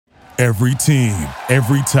Every team,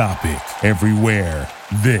 every topic, everywhere.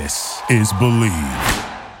 This is Believe.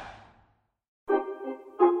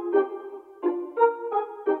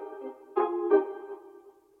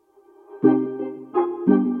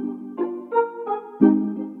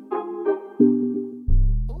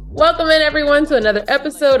 Welcome in, everyone, to another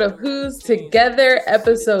episode of Who's Together,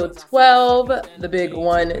 episode 12, the big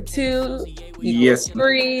 1, 2 equals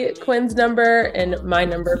 3, Quin's number, and my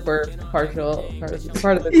number for part of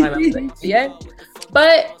the time I'm saying, yeah.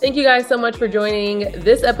 But thank you guys so much for joining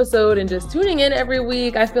this episode and just tuning in every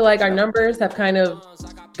week. I feel like our numbers have kind of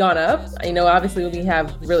gone up. You know, obviously we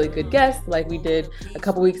have really good guests like we did a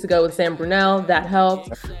couple weeks ago with Sam Brunel. That helped.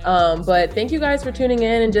 But thank you guys for tuning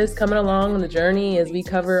in and just coming along on the journey as we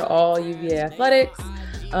cover all UVA athletics.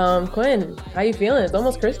 Quin, how you feeling? It's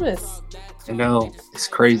almost Christmas. I know, it's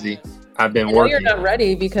crazy. I've been I know working. You're not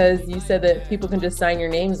ready because you said that people can just sign your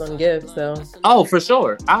names on gifts. So. Oh, for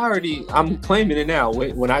sure. I'm claiming it now.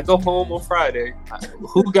 When I go home on Friday,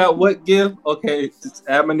 who got what gift? Okay, just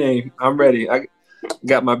add my name. I'm ready. I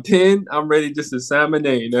got my pen. I'm ready just to sign my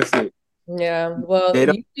name. That's it. Yeah. Well,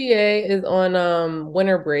 UVA is on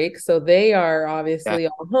winter break, so they are obviously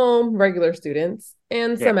all home, regular students,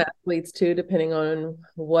 and some athletes too, depending on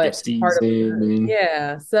what part of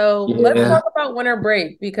it. So let's talk about winter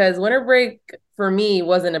break, because winter break for me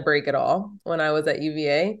wasn't a break at all when I was at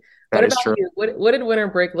UVA. What about you? What did winter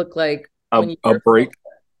break look like? A break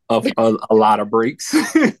of a lot of breaks.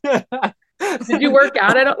 Did you work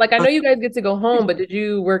out at all? Like, I know you guys get to go home, but did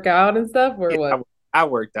you work out and stuff, or what? I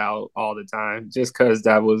worked out all the time just because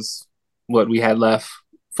that was what we had left.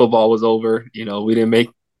 Football was over. You know, we didn't make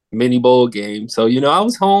mini bowl games. So, you know, I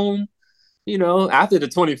was home, you know, after the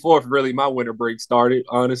 24th, really my winter break started,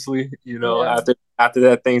 honestly, you know, after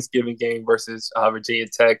that Thanksgiving game versus Virginia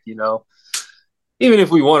Tech, you know, even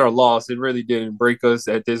if we won or lost, it really didn't break us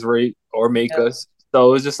at this rate or make us. So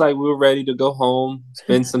it was just like we were ready to go home,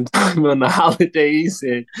 spend some time on the holidays,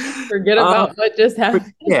 and forget about what just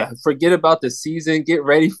happened. Forget about the season. Get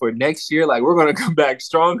ready for next year. Like, we're gonna come back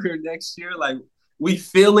stronger next year. Like, we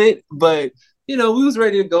feel it, but you know, we was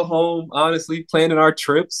ready to go home. Honestly, planning our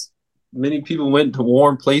trips. Many people went to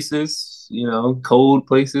warm places, you know, cold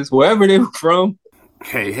places, wherever they were from.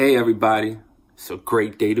 Hey, everybody! It's a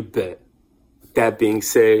great day to bet. That being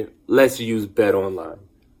said, let's use Bet Online.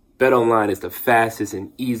 BetOnline is the fastest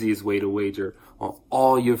and easiest way to wager on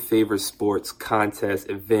all your favorite sports, contests,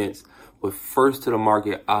 events with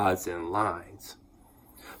first-to-the-market odds and lines.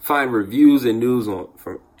 Find reviews and news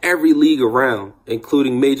from every league around,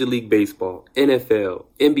 including Major League Baseball, NFL,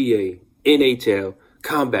 NBA, NHL,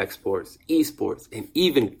 combat sports, esports, and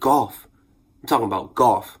even golf. I'm talking about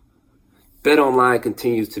golf. BetOnline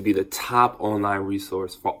continues to be the top online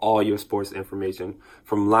resource for all your sports information,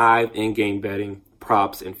 from live in-game betting,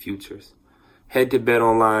 props, and futures. Head to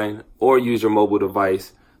BetOnline or use your mobile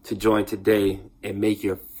device to join today and make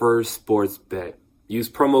your first sports bet. Use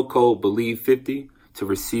promo code BELIEVE50 to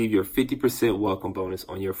receive your 50% welcome bonus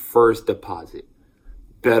on your first deposit.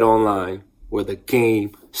 BetOnline, where the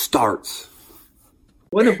game starts.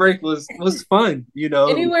 Winter break was fun, you know.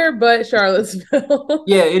 Anywhere but Charlottesville.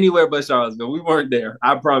 Anywhere but Charlottesville. We weren't there.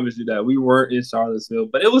 I promise you that. We weren't in Charlottesville.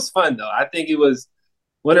 But it was fun, though. I think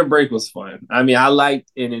winter break was fun. I mean, I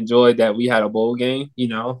liked and enjoyed that we had a bowl game, you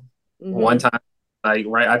know, one time. Like,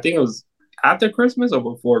 I think it was after Christmas or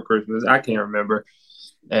before Christmas. I can't remember.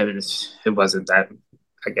 And it wasn't that,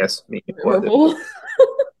 I guess, meaningful.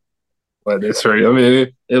 But it's right. I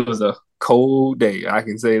mean, it was a cold day. I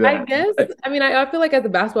can say that. I guess. I mean, I feel like as a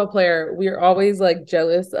basketball player, we're always like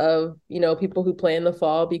jealous of, you know, people who play in the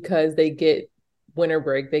fall because they get winter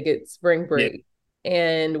break, they get spring break,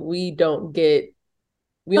 and we don't get.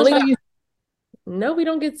 We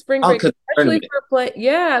don't get spring break, especially for play.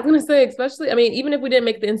 Yeah, I was gonna say, especially. I mean, even if we didn't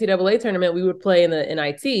make the NCAA tournament, we would play in the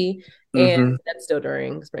NIT, and that's still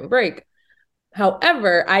during spring break.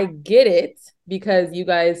 However, I get it because you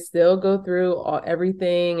guys still go through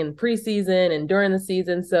everything in preseason and during the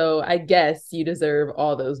season. So I guess you deserve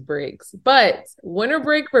all those breaks. But winter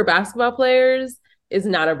break for basketball players is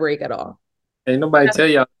not a break at all. Ain't nobody tell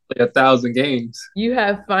y'all to play 1,000 games. You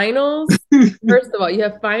have finals. First of all, you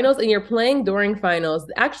have finals and you're playing during finals.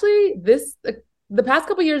 Actually, the past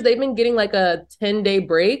couple of years, they've been getting like a 10-day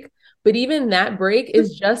break. But even that break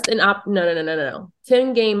is just an no.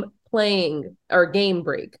 10-game playing or game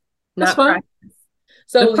break, not practice.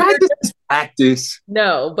 So practice.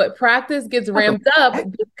 No, but practice gets ramped up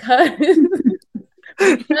because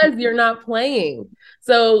you're not playing.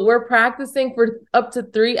 So we're practicing for up to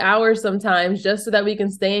 3 hours sometimes just so that we can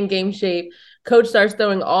stay in game shape. Coach starts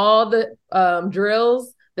throwing all the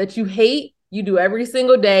drills that you hate you do every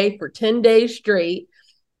single day for 10 days straight.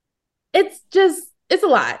 It's a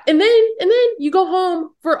lot. And then you go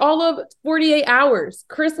home for all of 48 hours.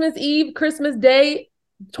 Christmas Eve, Christmas Day,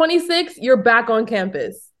 26, you're back on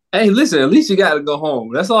campus. Hey, listen, at least you got to go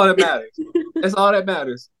home. That's all that matters. That's all that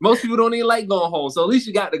matters. Most people don't even like going home, so at least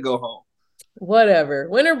you got to go home. Whatever.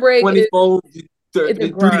 Winter break 24, it's a 3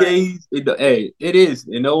 grind. days. Hey, it is.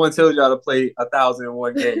 And no one tells y'all to play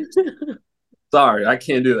 1,001 games. Sorry, I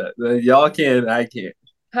can't do that. Y'all can, I can't.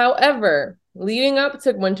 However, leading up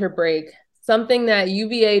to winter break, something that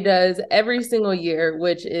UVA does every single year,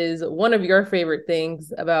 which is one of your favorite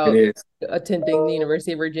things about attending the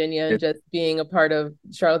University of Virginia and just being a part of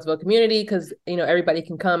Charlottesville community, because everybody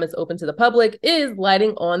can come, it's open to the public, is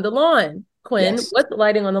lighting on the lawn. Quin, what's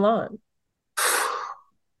lighting on the lawn?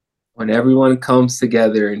 When everyone comes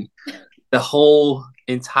together and the whole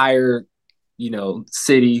entire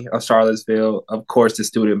city of Charlottesville, of course the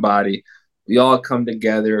student body, we all come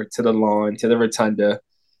together to the lawn, to the rotunda.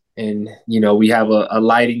 And, we have a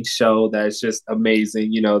lighting show that's just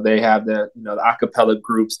amazing. They have the a cappella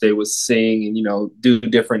groups, they would sing and, do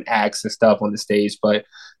different acts and stuff on the stage. But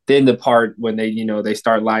then the part when they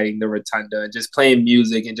start lighting the rotunda and just playing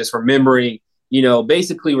music and just remembering,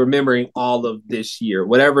 basically remembering all of this year,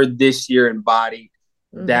 whatever this year embodied,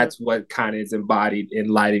 that's what kind of is embodied in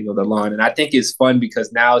lighting of the lawn. And I think it's fun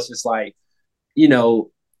because now it's just like,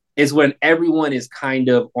 is when everyone is kind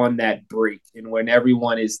of on that break and when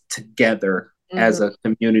everyone is together as a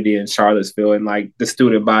community in Charlottesville, and like the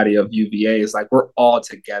student body of UVA is like, we're all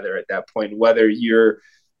together at that point, whether you're,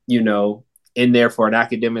 in there for an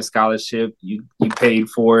academic scholarship, you paid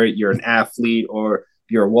for it, you're an athlete or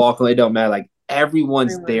you're a walker, it don't matter. Like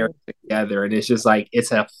everyone's there together. And it's just like,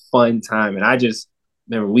 it's a fun time. And I just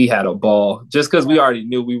remember we had a ball just because we already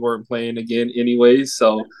knew we weren't playing again anyways.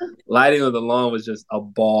 So lighting of the lawn was just a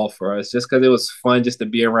ball for us just because it was fun just to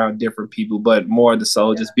be around different people, but more the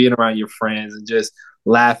so just being around your friends and just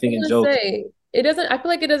laughing and joking. I feel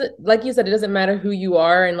like it doesn't, like you said, it doesn't matter who you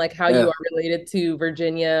are and like how you are related to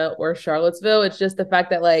Virginia or Charlottesville. It's just the fact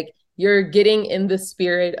that like you're getting in the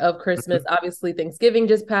spirit of Christmas. Obviously, Thanksgiving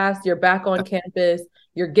just passed. You're back on campus.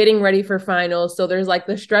 You're getting ready for finals. So there's like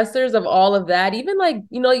the stressors of all of that. Even like,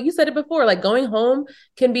 you said it before, like going home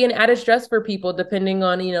can be an added stress for people depending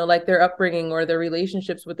on, like their upbringing or their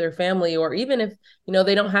relationships with their family, or even if,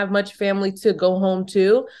 they don't have much family to go home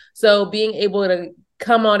to. So being able to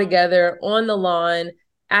come all together on the lawn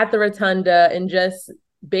at the rotunda and just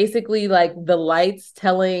basically like the lights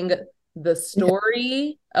telling the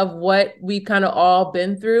story of what we've kind of all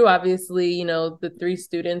been through. Obviously,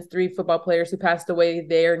 the three football players who passed away,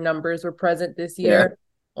 their numbers were present this year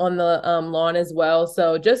on the lawn as well.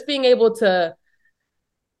 So just being able to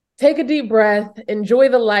take a deep breath, enjoy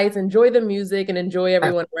the lights, enjoy the music, and enjoy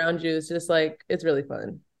everyone around you. It's just like, it's really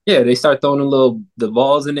fun. Yeah, they start throwing the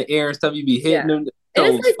balls in the air and stuff. You be hitting them. And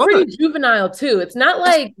it's like pretty juvenile too. It's not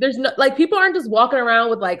like there's no like people aren't just walking around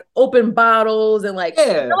with like open bottles and like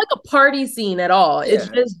it's not like a party scene at all. It's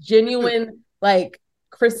just genuine like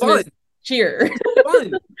Christmas cheer.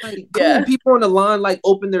 Fun. Like cool. People on the lawn like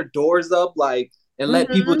open their doors up like and let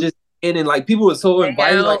people just in, and like people were so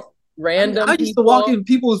invited like random I used to walk in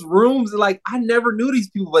people's rooms and like I never knew these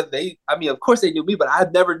people, but of course they knew me, but I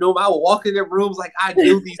never knew them. I would walk in their rooms like I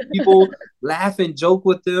knew these people, laugh and joke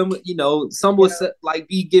with them. Some would like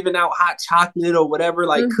be giving out hot chocolate or whatever,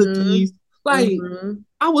 like cookies. Like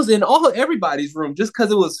I was in everybody's room just because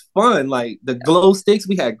it was fun. Like the glow sticks,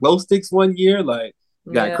 we had glow sticks one year. Like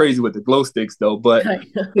got crazy with the glow sticks though, but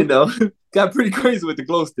got pretty crazy with the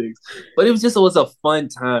glow sticks. But it was a fun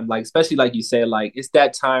time. Like especially like you said, like it's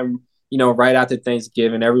that time. Right after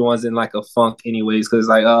Thanksgiving, everyone's in like a funk anyways, because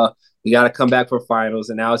like, we got to come back for finals.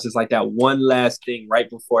 And now it's just like that one last thing right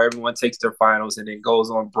before everyone takes their finals and then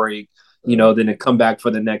goes on break, then to come back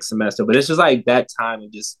for the next semester. But it's just like that time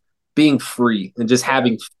of just being free and just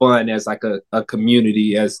having fun as like a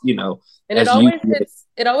community, as, And it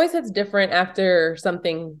always hits different after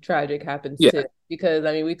something tragic happens too, because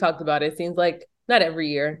I mean, we talked about it. It seems like not every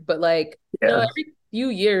year, but like, every few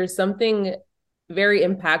years, something very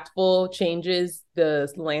impactful changes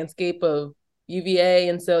the landscape of UVA.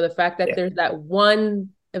 And so the fact that there's that one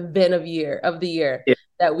event of the year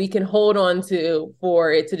that we can hold on to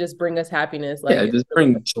for it to just bring us happiness. Like just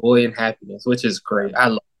bring joy and happiness, which is great. I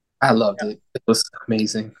loved it. It was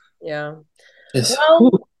amazing. Yeah.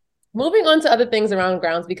 Moving on to other things around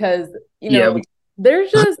grounds, because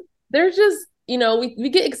there's just we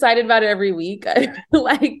get excited about it every week.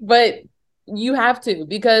 But you have to,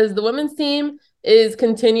 because the women's team is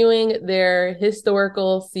continuing their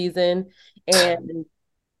historical season, and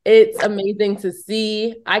It's amazing to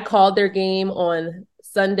see. I called their game on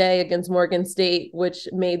Sunday against Morgan State, which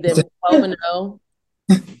made them 12-0.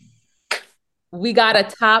 We got a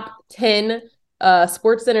top 10,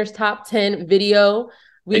 Sports Center's top 10 video.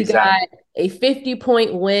 We got a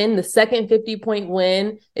 50-point win, the second 50-point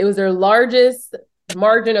win. It was their largest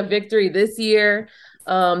margin of victory this year.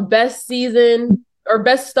 Best season or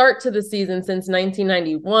best start to the season since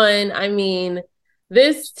 1991. I mean,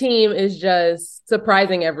 this team is just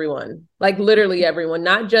surprising everyone, like literally everyone,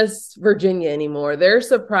 not just Virginia anymore. They're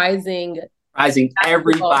surprising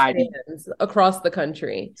everybody across the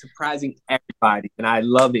country. Surprising everybody. And I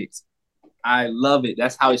love it. I love it.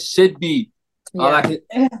 That's how it should be. Yeah.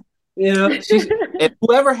 And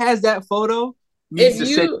whoever has that photo needs to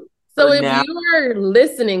say. So if you are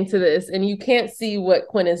listening to this and you can't see what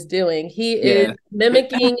Quin is doing, he is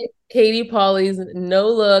mimicking Katie Pauley's no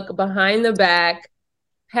look behind the back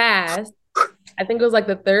pass. I think it was like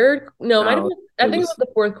the third. No, I think it was the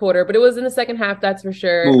fourth quarter, but it was in the second half. That's for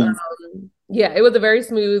sure. It was a very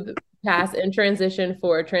smooth pass in transition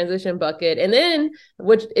for a transition bucket. And then,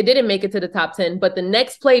 which it didn't make it to the top 10, but the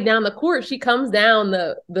next play down the court, she comes down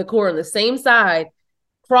the court on the same side,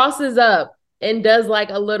 crosses up, and does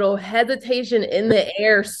like a little hesitation in the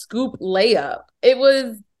air scoop layup.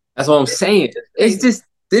 That's what I'm saying. It's just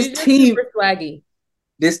this team. Super swaggy.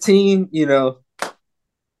 This team,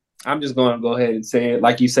 I'm just going to go ahead and say it.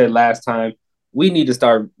 Like you said last time, we need to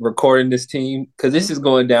start recording this team because this is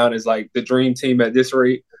going down as like the dream team at this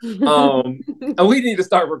rate. And we need to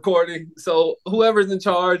start recording. So whoever's in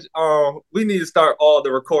charge, we need to start all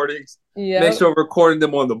the recordings. Make sure we're recording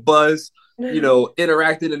them on the bus,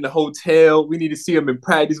 interacting in the hotel. We need to see them in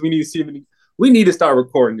practice. We need to start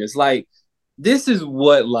recording this. Like, this is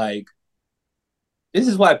why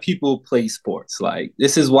people play sports. Like,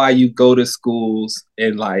 this is why you go to schools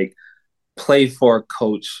and like play for a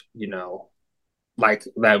coach, like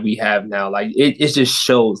that we have now. Like it just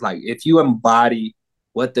shows like if you embody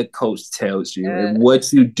what the coach tells you and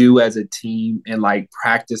what you do as a team and like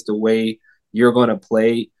practice the way you're going to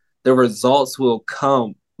play, the results will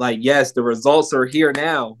come. Like, yes, the results are here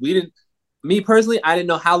now. Me personally, I didn't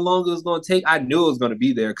know how long it was going to take. I knew it was going to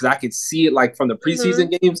be there because I could see it like from the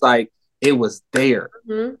preseason games, like it was there.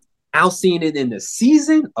 Now seeing it in the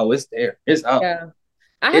season, it's there. It's up. Yeah.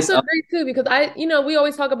 I have to agree too, because we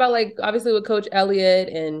always talk about like, obviously with Coach Elliott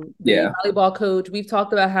and the volleyball coach, we've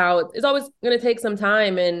talked about how it's always going to take some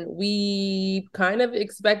time. And we kind of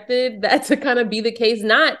expected that to kind of be the case,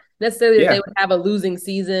 not necessarily that they would have a losing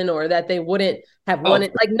season or that they wouldn't have won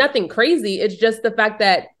it, like nothing crazy. It's just the fact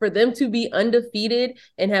that for them to be undefeated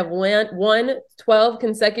and have won 12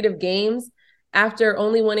 consecutive games after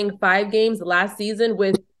only winning 5 games last season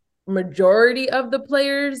with majority of the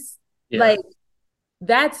players, like,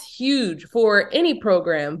 that's huge for any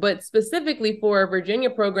program, but specifically for a Virginia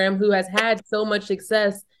program who has had so much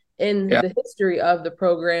success in the history of the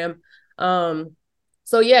program.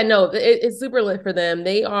 It's super lit for them.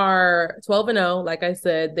 They are 12-0, like I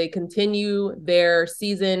said. They continue their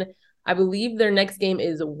season. I believe their next game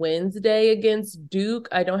is Wednesday against Duke.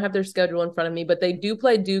 I don't have their schedule in front of me, but they do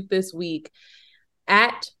play Duke this week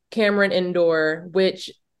at Cameron Indoor, which,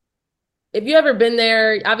 if you ever been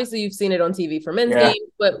there, obviously you've seen it on TV for men's games,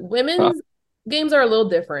 but women's games are a little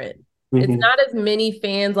different. It's not as many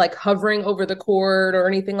fans like hovering over the court or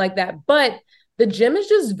anything like that, but the gym is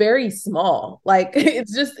just very small. Like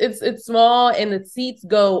it's small and the seats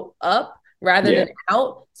go up rather than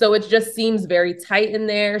out. So it just seems very tight in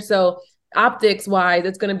there. So optics wise,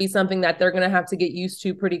 it's going to be something that they're going to have to get used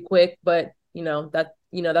to pretty quick, but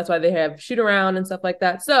that's why they have shoot around and stuff like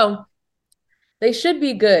that. So they should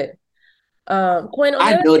be good. Quin,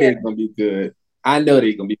 I know they're gonna be good. I know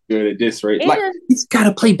they're gonna be good at this rate. Like, he's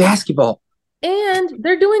gotta play basketball. And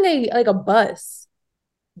they're doing a bus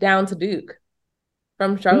down to Duke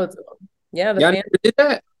from Charlottesville. Yeah, the fans did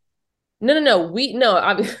that. No.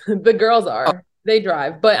 Obviously, the girls are. They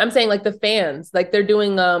drive, but I'm saying like the fans, like they're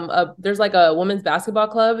doing there's like a women's basketball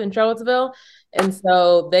club in Charlottesville, and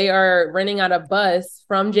so they are renting out a bus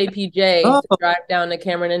from JPJ to drive down to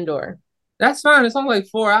Cameron Indoor. That's fine. It's only like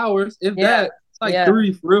 4 hours. If that, it's like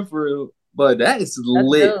 3 for real. But that is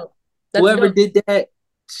lit. Whoever did that,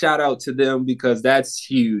 shout out to them because that's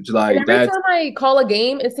huge. Like, every time I call a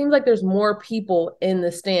game, it seems like there's more people in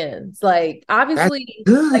the stands. Like, obviously,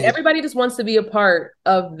 like everybody just wants to be a part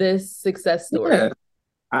of this success story. Yeah.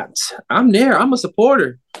 I'm there. I'm a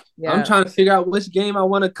supporter. Yeah. I'm trying to figure out which game I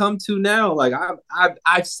want to come to now. Like,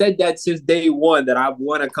 I've said that since day one that I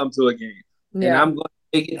want to come to a game, and I'm going to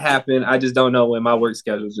make it happen. I just don't know when. My work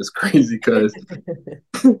schedule is just crazy because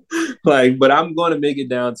but I'm going to make it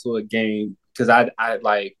down to a game because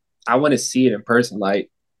I want to see it in person. Like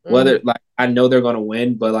whether like I know they're gonna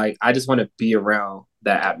win, but like I just want to be around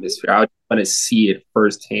that atmosphere. I want to see it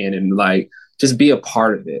firsthand and like just be a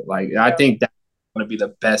part of it. Like I think that's going to be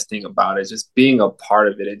the best thing about it, just being a part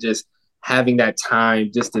of it and just having that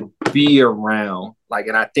time just to be around. Like,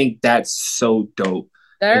 and I think that's so dope.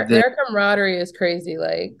 Their camaraderie is crazy.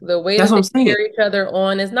 Like the way that's that what they I'm cheer each other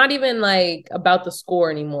on is not even like about the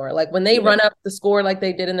score anymore. Like when they run up the score like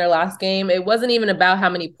they did in their last game, it wasn't even about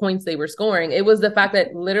how many points they were scoring. It was the fact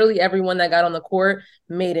that literally everyone that got on the court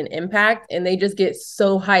made an impact, and they just get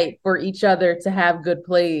so hyped for each other to have good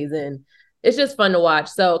plays, and it's just fun to watch.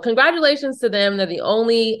 So congratulations to them. They're the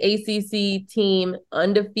only ACC team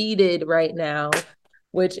undefeated right now,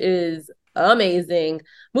 which is amazing.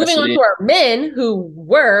 Moving on to our men, who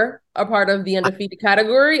were a part of the undefeated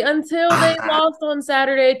category until they lost on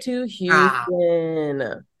Saturday to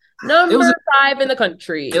Houston, number 5 in the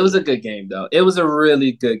country. It was a good game though. It was a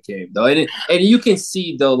really good game though, and you can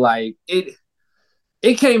see though, like it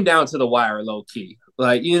came down to the wire, low key.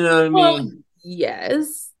 Like, you know what I mean? Well,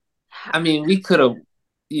 yes. I mean, we could have,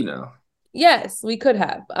 you know. Yes, we could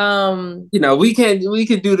have. You know, we can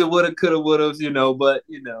do the woulda, coulda, woulda, you know, but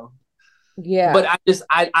you know. Yeah. But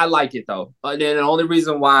I like it though. And then the only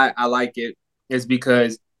reason why I like it is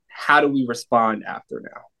because how do we respond after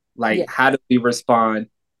now? Like, how do we respond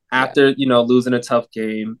after, you know, losing a tough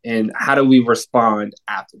game, and how do we respond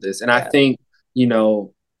after this? And I think, you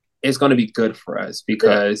know, it's going to be good for us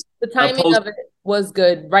because the timing of it was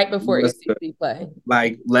good right before ACC play.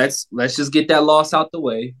 Like, let's just get that loss out the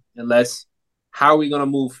way, and how are we going to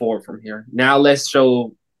move forward from here? Now let's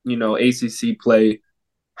show, you know, ACC play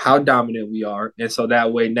how dominant we are. And so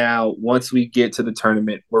that way now, once we get to the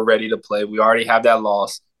tournament, we're ready to play. We already have that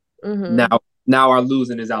loss. Now our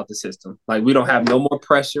losing is out the system. Like, we don't have no more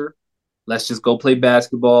pressure. Let's just go play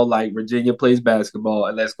basketball like Virginia plays basketball,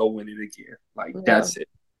 and let's go win it again. Like, that's it.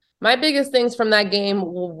 My biggest things from that game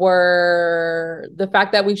were the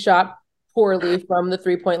fact that we shot poorly from the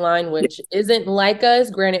 3-point line, which isn't like us.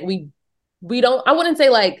 Granted, we don't, I wouldn't say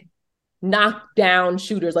like knock down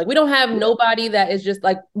shooters. Like, we don't have nobody that is just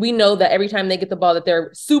like, we know that every time they get the ball that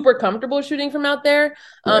they're super comfortable shooting from out there.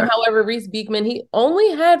 However, Reese Beekman, he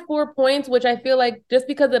only had 4 points, which I feel like just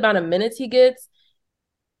because of the amount of minutes he gets,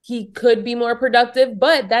 he could be more productive,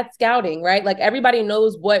 but that's scouting, right? Like, everybody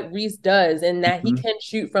knows what Reese does and that he can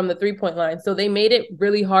shoot from the 3-point line. So they made it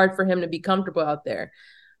really hard for him to be comfortable out there.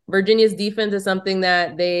 Virginia's defense is something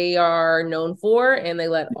that they are known for, and they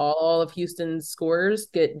let all of Houston's scorers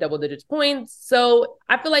get double-digit points. So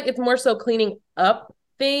I feel like it's more so cleaning up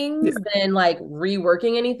things than like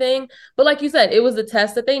reworking anything. But like you said, it was a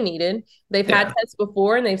test that they needed. They've had tests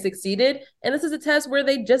before and they've succeeded. And this is a test where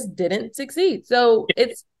they just didn't succeed. So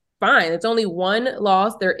it's fine. It's only one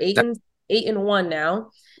loss. They're 8-1 now.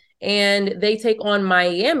 And they take on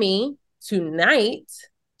Miami tonight,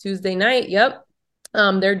 Tuesday night. Yep.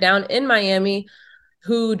 They're down in Miami,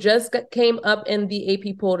 who just came up in the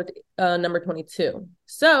AP poll to number 22.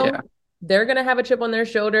 So they're going to have a chip on their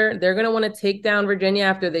shoulder. They're going to want to take down Virginia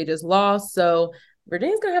after they just lost. So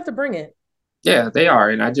Virginia's going to have to bring it. Yeah, they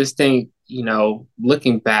are. And I just think, you know,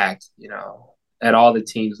 looking back, you know, at all the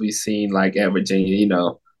teams we've seen, like at Virginia, you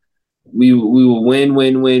know, we will win.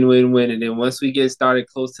 And then once we get started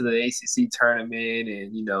close to the ACC tournament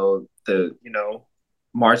and, you know,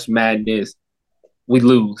 March Madness, we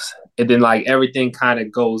lose. And then like everything kind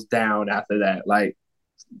of goes down after that. Like,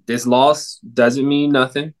 this loss doesn't mean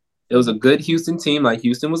nothing. It was a good Houston team. Like,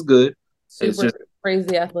 Houston was good. It's just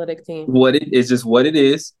crazy athletic team. It's just what it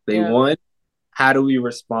is. They won. How do we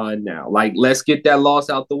respond now? Like, let's get that loss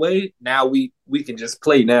out the way. Now we can just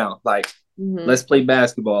play now. Like, let's play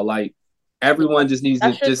basketball. Like, everyone just needs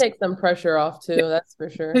to just take some pressure off too. That's for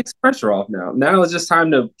sure. Takes pressure off now. Now it's just time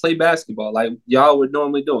to play basketball like y'all would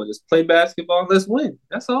normally do. Just play basketball. Let's win.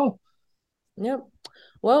 That's all. Yep.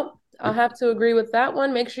 Well, I'll have to agree with that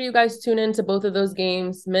one. Make sure you guys tune in to both of those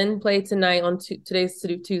games. Men play tonight on today's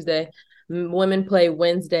Tuesday. Women play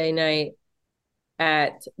Wednesday night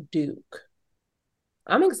at Duke.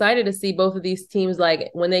 I'm excited to see both of these teams, like,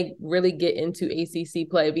 when they really get into ACC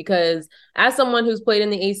play, because as someone who's played in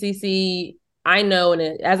the ACC, I know, and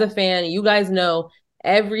as a fan, you guys know,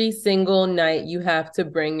 every single night you have to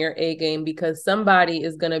bring your A game, because somebody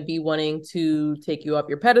is going to be wanting to take you off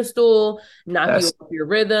your pedestal, knock you off your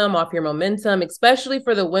rhythm, off your momentum, especially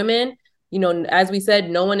for the women. You know, as we said,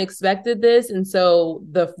 no one expected this. And so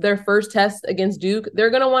their first test against Duke, they're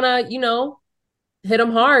going to want to, you know, hit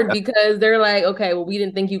them hard, because they're like, okay, well, we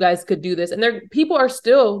didn't think you guys could do this. And people are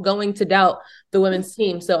still going to doubt the women's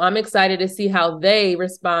team. So I'm excited to see how they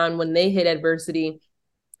respond when they hit adversity.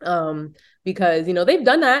 Because, they've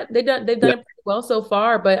done that. They've done it pretty well so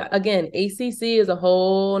far. But again, ACC is a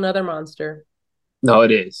whole nother monster. No,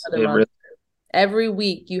 it is. Really. Every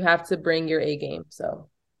week you have to bring your A game. So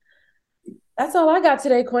that's all I got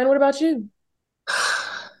today, Quinn. What about you?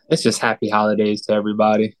 It's just happy holidays to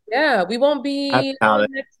everybody. Yeah, we won't be on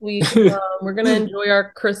next week. We're going to enjoy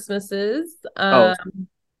our Christmases.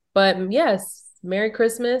 But yes, Merry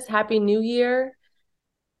Christmas, Happy New Year.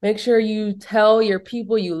 Make sure you tell your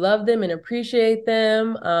people you love them and appreciate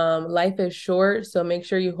them. Life is short, so make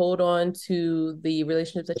sure you hold on to the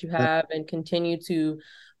relationships that you have and continue to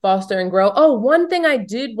foster and grow. Oh, one thing I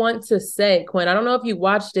did want to say, Quinn, I don't know if you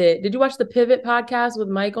watched it. Did you watch the Pivot podcast with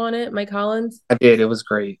Mike on it, Mike Hollins? I did. It was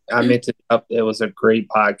great. I meant to up. It was a great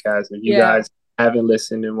podcast. If you guys haven't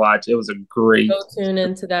listened and watched, it was a great. Go tune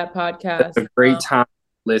into that podcast. It's a great time to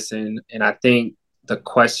listen, and I think the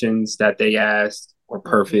questions that they asked were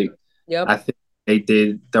perfect. Yep. I think they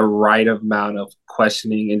did the right amount of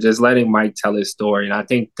questioning and just letting Mike tell his story. And I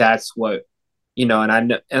think that's what, and I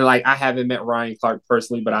know, and like, I haven't met Ryan Clark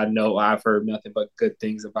personally, but I know I've heard nothing but good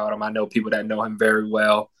things about him. I know people that know him very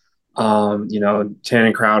well.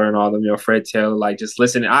 Channing Crowder and all them, Fred Taylor, like, just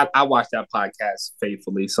listening. I watch that podcast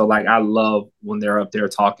faithfully. So like, I love when they're up there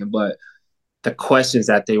talking, but the questions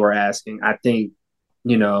that they were asking, I think,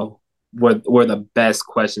 were the best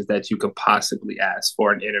questions that you could possibly ask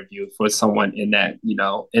for an interview for someone in that,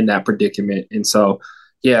 in that predicament. And so,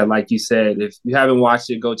 yeah, like you said, if you haven't watched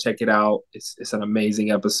it, go check it out. It's an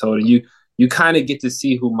amazing episode. And you kind of get to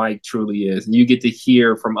see who Mike truly is. And you get to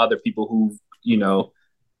hear from other people who,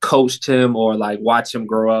 coached him or like watch him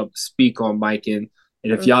grow up, speak on Mike. And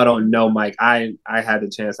if y'all don't know Mike, I had the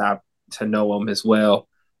chance to know him as well.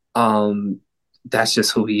 That's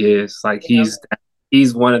just who he is. Like,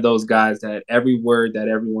 he's one of those guys that every word that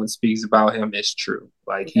everyone speaks about him is true.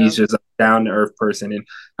 Like, he's just a down to earth person. And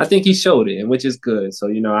I think he showed it, and which is good. So,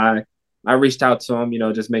 I reached out to him,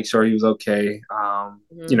 just make sure he was okay.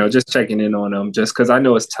 Just checking in on him just because I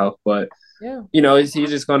know it's tough, but he's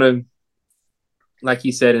just going to, like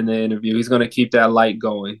he said in the interview, he's going to keep that light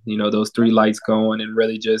going, those 3 lights going and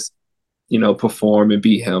really just, perform and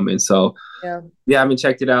beat him. And so, I mean,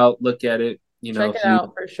 checked it out, look at it, check it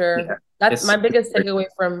out for sure. Yeah, that's my biggest takeaway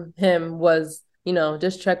from him was,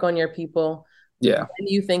 just check on your people. Yeah. And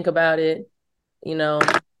you think about it,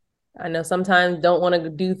 I know sometimes don't want to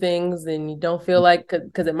do things and you don't feel like,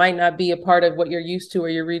 because it might not be a part of what you're used to or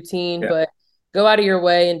your routine, but go out of your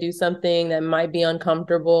way and do something that might be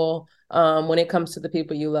uncomfortable when it comes to the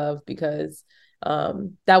people you love, because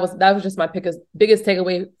that was just my biggest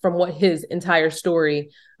takeaway from what his entire story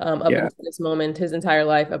up until this moment, his entire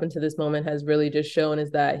life up until this moment has really just shown,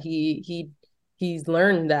 is that he's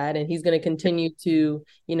learned that, and he's going to continue to,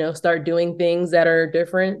 start doing things that are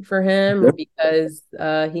different for him because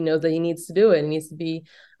he knows that he needs to do it and needs to be,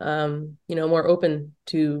 more open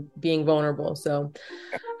to being vulnerable. So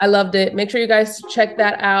I loved it. Make sure you guys check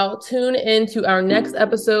that out. Tune into our next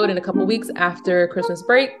episode in a couple weeks after Christmas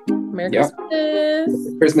break. Merry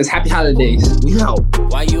Christmas. Happy holidays. We out.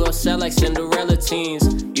 Why you upset like Cinderella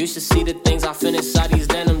teens? You should see the things I feel inside these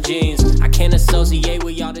denim jeans. I can't associate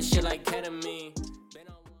with y'all this shit like ketamine.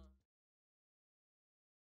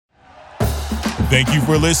 Thank you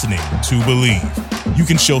for listening to Believe. You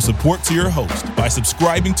can show support to your host by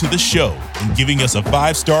subscribing to the show and giving us a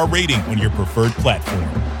 5-star rating on your preferred platform.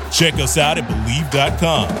 Check us out at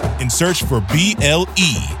Believe.com and search for BLEAV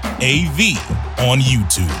on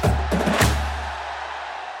YouTube.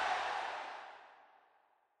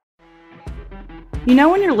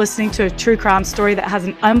 When you're listening to a true crime story that has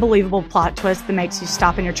an unbelievable plot twist that makes you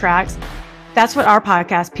stop in your tracks? That's what our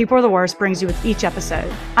podcast, People Are the Worst, brings you with each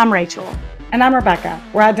episode. I'm Rachel. And I'm Rebecca.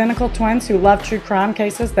 We're identical twins who love true crime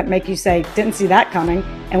cases that make you say, didn't see that coming,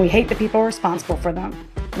 and we hate the people responsible for them.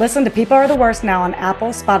 Listen to People Are the Worst now on Apple,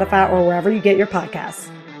 Spotify, or wherever you get your podcasts.